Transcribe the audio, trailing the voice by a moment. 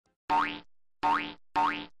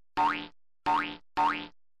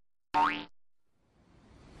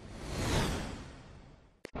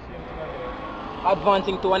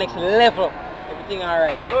Advancing to a next level. Everything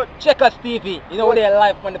alright. Good. Chekkazz TV. You know what they're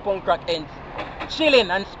live when the punk rock ends. Chilling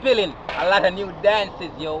and spilling. A lot of new dances,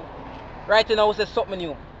 yo. Right now, we say something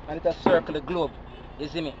new. And it's a circle the globe. You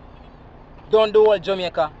see me? Don't do all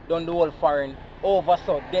Jamaica. Don't do all foreign. Over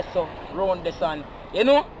so, this so, round this and you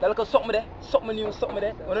know? That look something there. Something new, something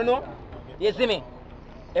there. You don't know? You see me?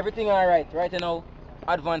 Everything alright. Right now,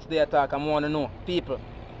 advanced day attack. I want to know. People,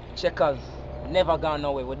 Chekkazz never gone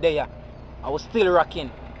nowhere. We're there. I was still rocking,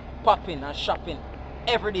 popping and shopping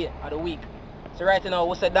every day of the week. So right now,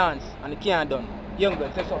 what's a dance and it can't done. Young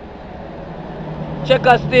girl, say so.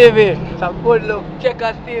 Chekkazz TV, it's a good look.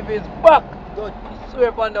 Chekkazz TV is back. Good. Swear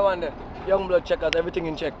upon the one there. Young blood Chekkazz, everything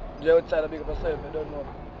in check. The outside a big up yourself, you don't know.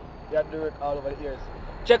 You have to work all over the ears.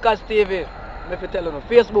 Chekkazz TV, let me tell you,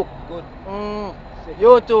 Facebook. Good.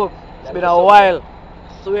 YouTube, it's been a while.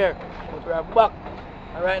 Swear, but we are back.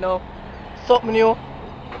 And right now, something new.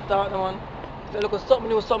 Start the one. So look at something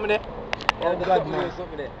new, something there. Oh God, man.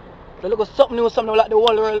 Something there. So look at something new, something like the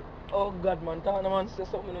whole world. Oh God, man, talk man. Say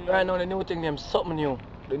something new. Right now, the new thing name something new.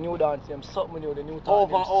 The new dance name something new. The new talk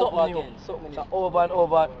Over name and over something again. new. Something new. So over and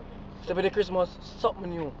over. So for the Christmas, something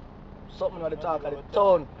new. Something new at the talk, at the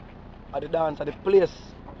town, at the dance, at the place.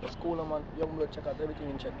 The school, man. Young blood Chekkazz, everything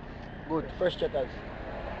in check. Good. Fresh Chekkazz.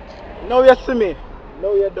 Now you see me.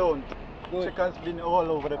 Now you don't. Good. Chekkazz been all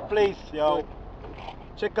over the place, yo. Good.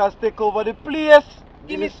 Chekkazz take over the place.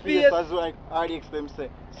 Give me space. As like RDX them say.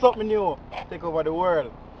 Something new. Take over the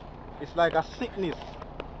world. It's like a sickness.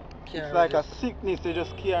 It's like a sickness you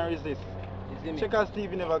just can't resist. Chekkazz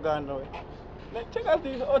TV never gone nowhere. Like Chekkazz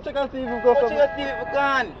TV, Chekkazz TV go from... Chekkazz TV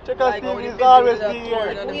gone. Chekkazz TV is always be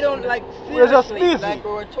here. We don't like We're just seriously. busy. Like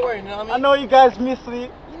we're touring, you know what I I mean? know you guys miss me.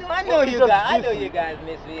 You know, I know you Just guys. I know busy. you guys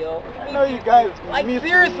miss me, yo. I know you guys Like miss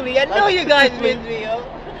seriously, me. I know Like, you guys seriously. miss me,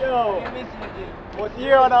 yo. Yo. You miss me, dude. But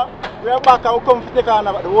here now, we are back and we come to take on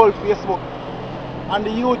about the whole Facebook and the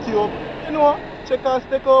YouTube. You know, Chekkazz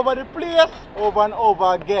take over the place over and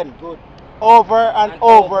over again. Good. Over and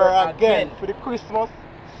over again. again. For the Christmas,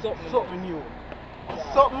 Something something new.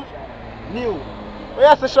 Something new.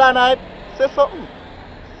 What you say, Shana? Say something.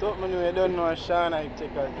 Something new, you don't know Shana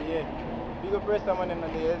Chekkazz, yeah. Big up rest of man in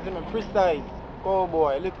there, you see me precise,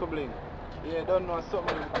 cowboy, little bling. Yeah, don't know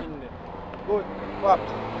something in there. Good,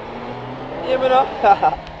 pops. Yeah, me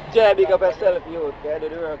know. Jay, big up yourself, youth. You do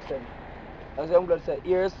the work, son. As young blood said,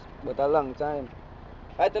 years, but a long time.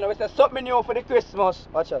 Right now, we say something new for the Christmas.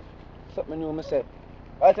 Watch out. Something new, me say.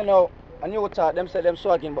 Right now, a new talk, them say them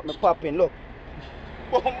swagging, but me popping, look.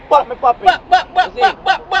 Pop, me popping.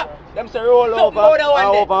 Back. Them say roll Something over, more than one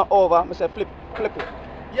and day. over and over. Me say flip it.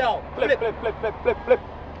 Yo, Flip.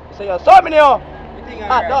 You say, yo, something new. You think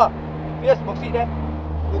Ah, I'm dog. Facebook, see there?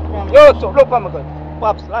 Look for me. Yo, so look for me, good.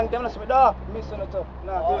 Pops, long time, let's me, dog. Missing it up.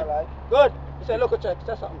 Nah, good. Alright. Good. You say, look at check,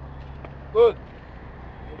 say something. Good.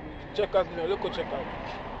 Chekkazz, you know, look at Chekkazz.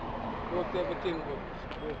 Look at everything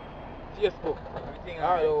good. Facebook, Everything all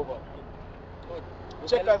alright. over.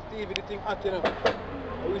 Chekkazz TV, the thing hot enough.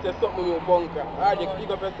 We say something new bunker. RDX,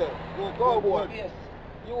 big up yourself. Go boy. Yes.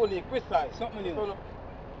 Unique, precise. Something new.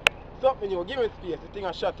 Something new. Give me space. The thing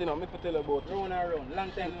I shot, you know. Me tell you about it. Round and round.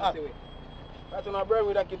 Long time no Ah. see we. That's on our brain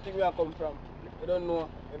where that thing we are come from. You don't know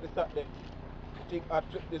if they start there. The thing I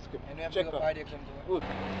flip the script. And we have to Check go out. party come to Good.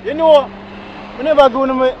 You know, we never go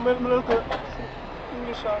to my local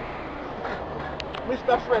English shop.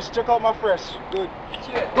 Mr. Fresh, check out my fresh. Good.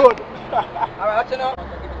 Cheers. Good. Alright, what you know?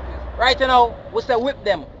 Right now, we say whip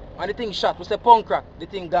them and the thing shot. We say punk rock, the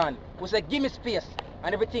thing gone. We say give me space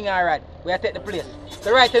and everything alright. We are take the place.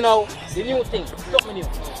 So right now, the new thing, something new.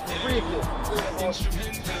 Free flow.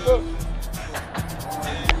 Good.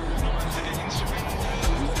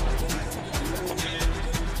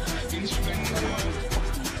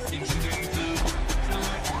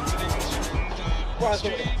 Pause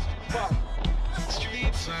it. Pause.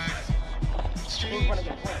 In front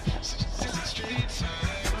again.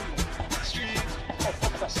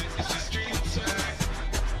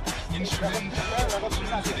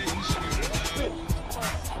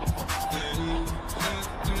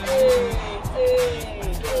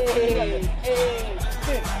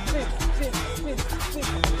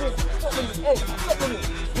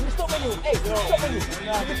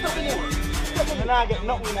 And I get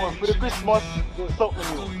nothing more for the Christmas,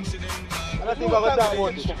 something new. I don't think I'm going to talk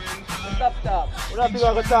about it. Stop. I don't think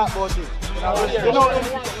I'm going to talk about it. You know,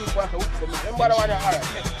 Remember the one that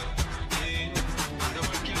alright.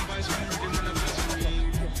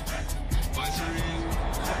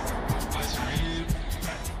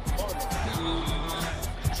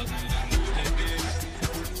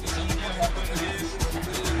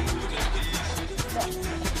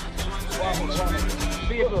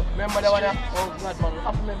 Remember that one? Oh, God, man.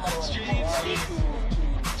 I remember that one.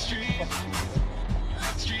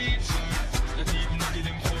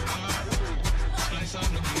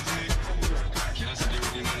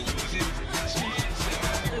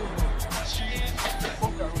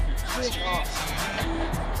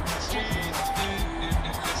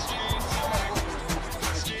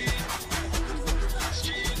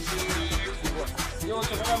 You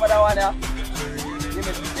also remember that one, yeah? Give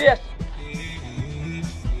me space.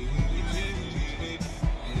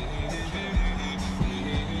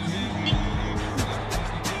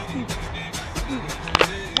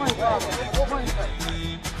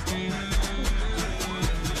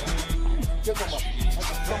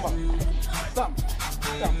 Come on.